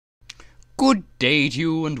Good day to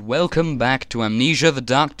you, and welcome back to Amnesia the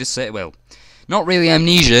Dark Descent. Well, not really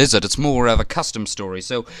Amnesia, is it? It's more of a custom story,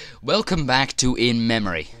 so welcome back to In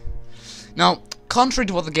Memory. Now, contrary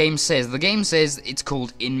to what the game says it's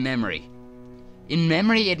called In Memory. In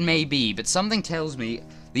Memory it may be, but something tells me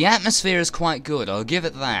the atmosphere is quite good, I'll give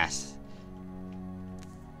it that.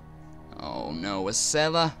 Oh no, a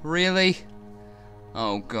cellar? Really?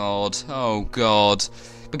 Oh god, oh god.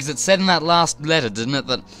 Because it said in that last letter, didn't it,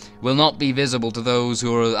 that will not be visible to those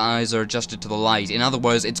whose eyes are adjusted to the light. In other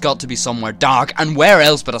words, it's got to be somewhere dark, and where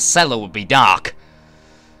else but a cellar would be dark?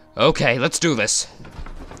 Okay, let's do this.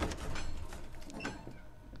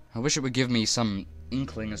 I wish it would give me some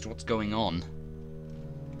inkling as to what's going on.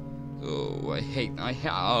 Oh,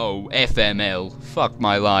 oh, FML. Fuck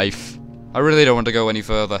my life. I really don't want to go any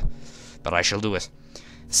further, but I shall do it.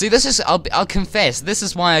 See, this is, I'll confess, this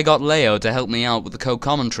is why I got Leo to help me out with the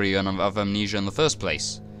co-commentary of Amnesia in the first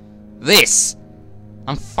place. This!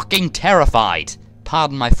 I'm fucking terrified.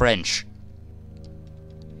 Pardon my French.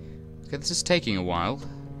 Okay, this is taking a while.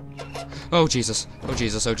 Oh Jesus, oh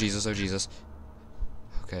Jesus, oh Jesus, oh Jesus.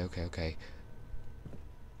 Okay.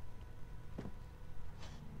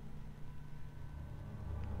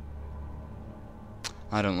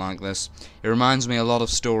 I don't like this. It reminds me a lot of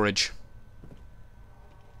storage.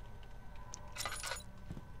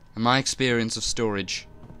 And my experience of storage.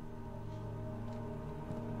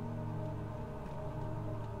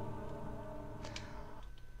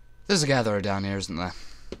 There's a gatherer down here, isn't there?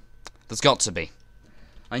 There's got to be.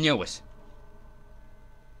 I knew it.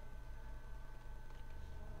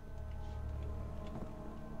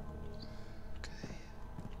 Okay.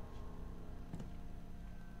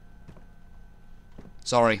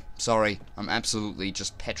 Sorry. I'm absolutely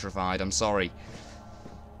just petrified. I'm sorry.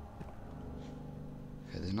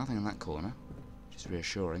 Okay, there's nothing in that corner, which is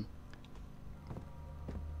reassuring.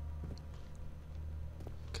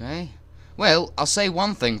 Okay. Well, I'll say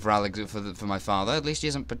one thing for for my father. At least he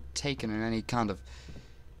hasn't partaken in any kind of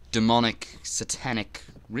demonic, satanic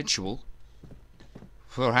ritual.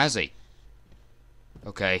 Or has he?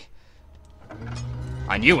 Okay.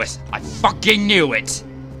 I knew it! I fucking knew it!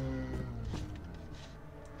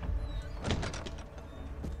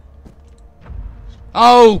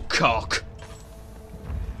 Oh, cock!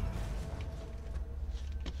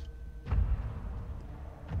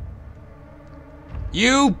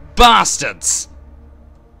 You bastards!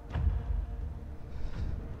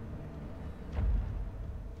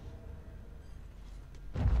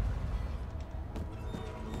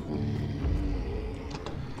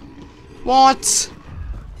 What?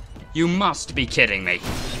 You must be kidding me.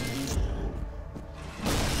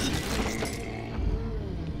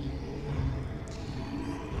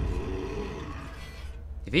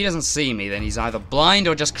 If he doesn't see me, then he's either blind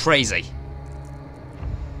or just crazy.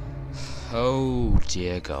 Oh,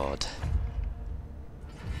 dear God.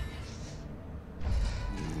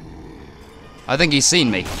 I think he's seen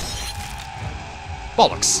me.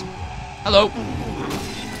 Bollocks. Hello.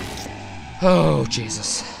 Oh,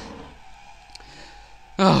 Jesus.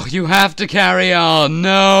 Oh, you have to carry on.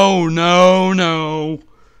 No.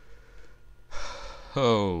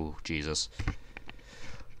 Oh, Jesus.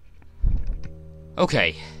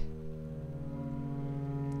 Okay.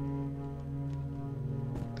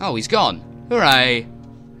 Oh, he's gone. Hooray!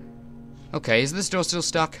 Okay, is this door still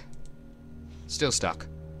stuck? Still stuck.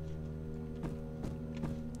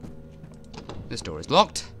 This door is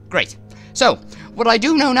locked. Great. So, what I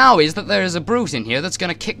do know now is that there is a brute in here that's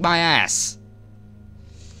gonna kick my ass.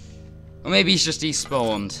 Or maybe he's just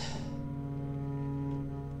despawned.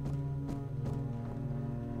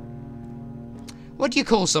 What do you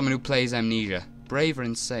call someone who plays Amnesia? Brave or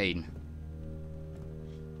insane?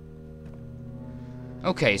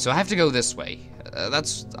 Okay, so I have to go this way.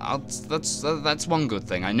 That's one good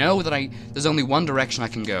thing. I know that there's only one direction I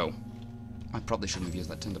can go. I probably shouldn't have used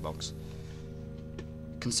that tinderbox,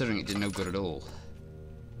 considering it did no good at all.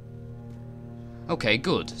 Okay,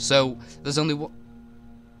 good. So there's only one.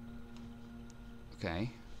 Okay.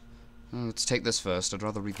 Well, let's take this first. I'd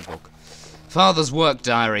rather read the book. Father's work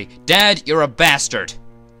diary. Dad, you're a bastard.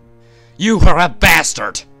 You are a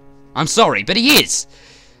bastard. I'm sorry, but he is.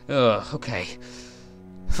 Okay.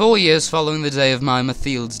 4 years following the day of my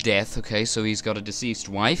Mathilde's death, okay, so he's got a deceased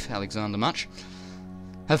wife, Alexander Much,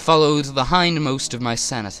 have followed the hindmost of my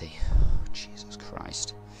sanity. Oh, Jesus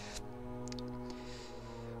Christ.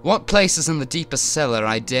 What places in the deepest cellar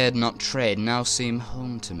I dared not tread now seem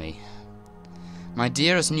home to me. My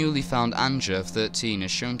dearest newly found Anja of 13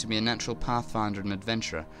 is shown to be a natural pathfinder and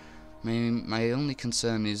adventurer. My only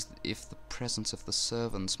concern is if the presence of the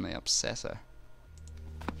servants may upset her.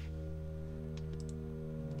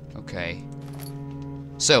 Okay.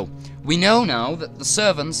 So, we know now that the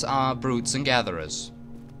servants are brutes and gatherers.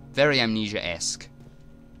 Very Amnesia-esque.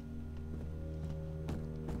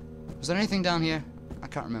 Was there anything down here? I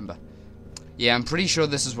can't remember. Yeah, I'm pretty sure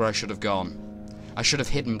this is where I should have gone. I should have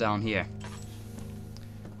hidden down here.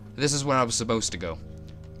 This is where I was supposed to go.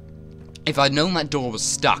 If I'd known that door was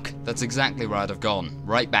stuck, that's exactly where I'd have gone.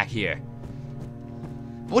 Right back here.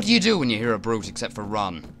 What do you do when you hear a brute except for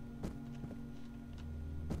run?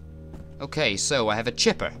 Okay, so I have a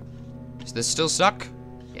chipper. Is this still stuck?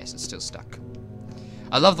 Yes, it's still stuck.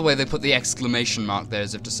 I love the way they put the exclamation mark there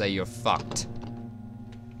as if to say you're fucked.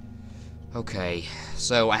 Okay,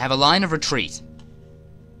 so I have a line of retreat.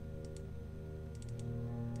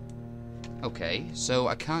 Okay, so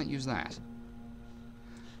I can't use that.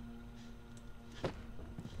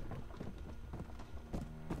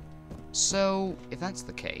 So, if that's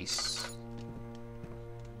the case...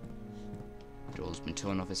 Door's been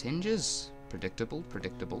torn off its hinges. Predictable,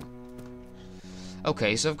 predictable.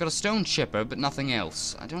 Okay, so I've got a stone chipper, but nothing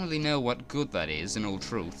else. I don't really know what good that is, in all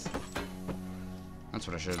truth. That's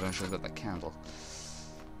what I should have done. I should have got that candle.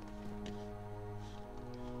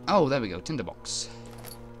 Oh, there we go. Tinderbox.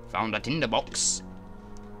 Found a tinderbox.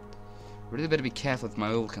 Really better be careful with my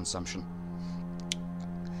oil consumption.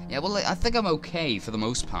 Yeah, well, I think I'm okay for the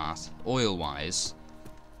most part, oil-wise.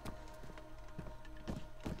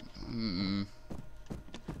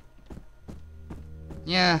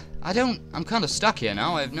 Yeah, I'm kind of stuck here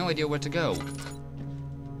now. I have no idea where to go.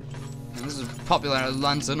 And this is a popular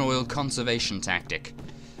lantern oil conservation tactic.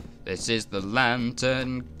 This is the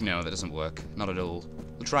lantern... No, that doesn't work. Not at all.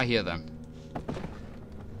 We'll try here then.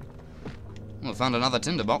 Well, found another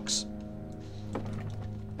tinderbox.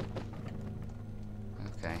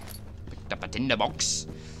 Okay. Picked up a tinderbox.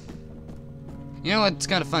 You know, it's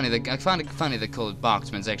kind of funny. I find it funny they call it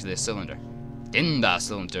box when it's actually a cylinder. Tinder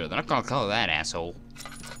cylinder. They're not gonna call it that, asshole.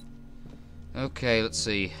 Okay, let's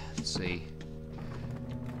see. Let's see.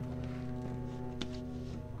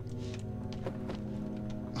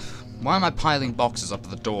 Why am I piling boxes up at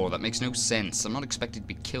the door? That makes no sense. I'm not expected to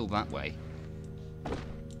be killed that way.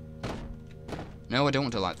 No, I don't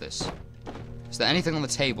want to light this. Is there anything on the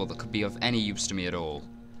table that could be of any use to me at all?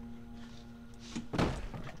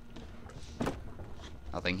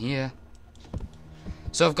 Nothing here.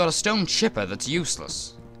 So I've got a stone chipper that's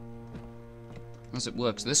useless. Unless it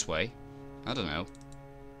works this way. I don't know.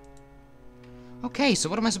 Okay, so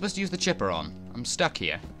what am I supposed to use the chipper on? I'm stuck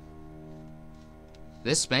here.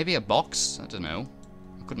 This, maybe a box? I don't know.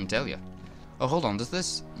 I couldn't tell you. Oh, hold on, does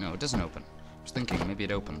this? No, it doesn't open. I was thinking maybe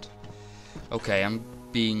it opened. Okay, I'm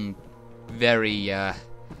being very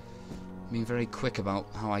quick about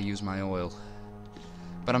how I use my oil.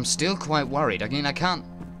 But I'm still quite worried. I mean, I can't...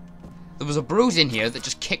 There was a brute in here that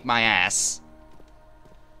just kicked my ass.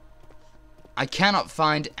 I cannot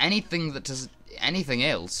find anything that does anything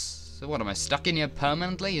else. So what, am I stuck in here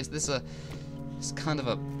permanently? Is this a... It's kind of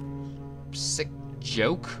a... sick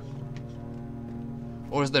joke?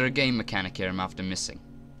 Or is there a game mechanic here I'm after missing?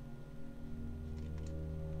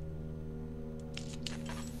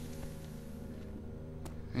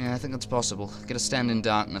 Yeah, I think that's possible. Get a stand in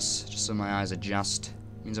darkness, just so my eyes adjust.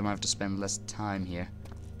 Means I might have to spend less time here.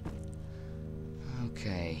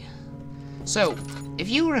 Okay. So, if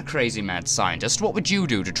you were a crazy mad scientist, what would you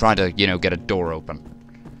do to try to, you know, get a door open?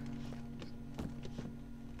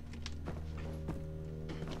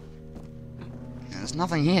 There's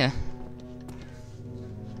nothing here.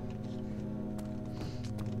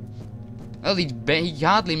 Well, he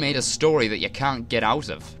hardly made a story that you can't get out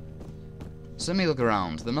of. So let me look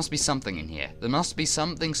around. There must be something in here. There must be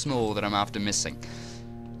something small that I'm after missing.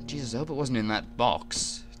 Jesus, I hope it wasn't in that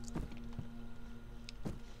box.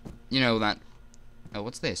 You know, that... Oh,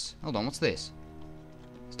 what's this? Hold on, what's this?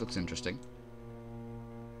 This looks interesting.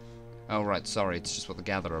 Oh, right, sorry. It's just what the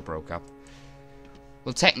gatherer broke up.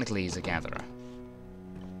 Well, technically he's a gatherer.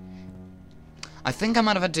 I think I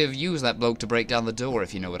might have had to have used that bloke to break down the door,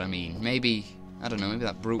 if you know what I mean. Maybe... I don't know, maybe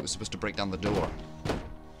that brute was supposed to break down the door.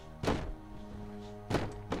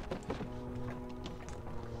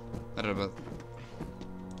 I don't know about...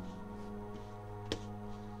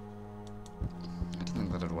 I don't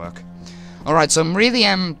think that'd work. Alright, so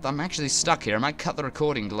I'm actually stuck here. I might cut the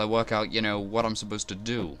recording till I work out, you know, what I'm supposed to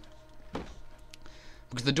do.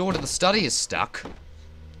 Because the door to the study is stuck.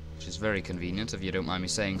 Which is very convenient, if you don't mind me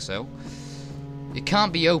saying so. It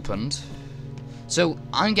can't be opened. So,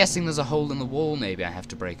 I'm guessing there's a hole in the wall maybe I have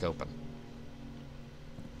to break open.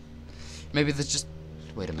 Maybe there's just...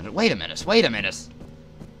 Wait a minute, wait a minute, wait a minute!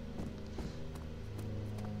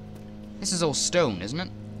 This is all stone, isn't it?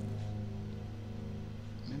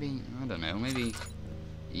 Maybe, I don't know, maybe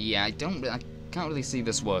Yeah, I can't really see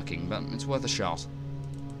this working, but it's worth a shot.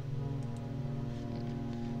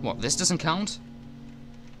 What, this doesn't count?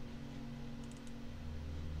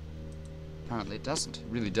 Apparently it doesn't. It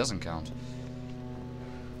really doesn't count.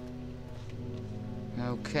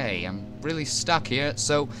 Okay, I'm really stuck here,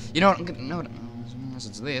 so, you know what, I'm gonna, no, unless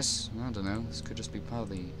it's this, I don't know, this could just be part of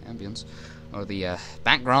the ambience, or the,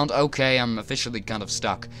 background. Okay, I'm officially kind of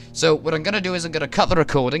stuck. So, what I'm gonna do is I'm gonna cut the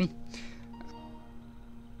recording.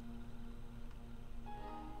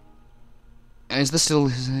 Is this still,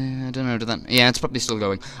 I don't know, yeah, it's probably still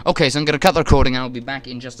going. Okay, so I'm gonna cut the recording and I'll be back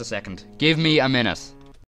in just a second. Give me a minute.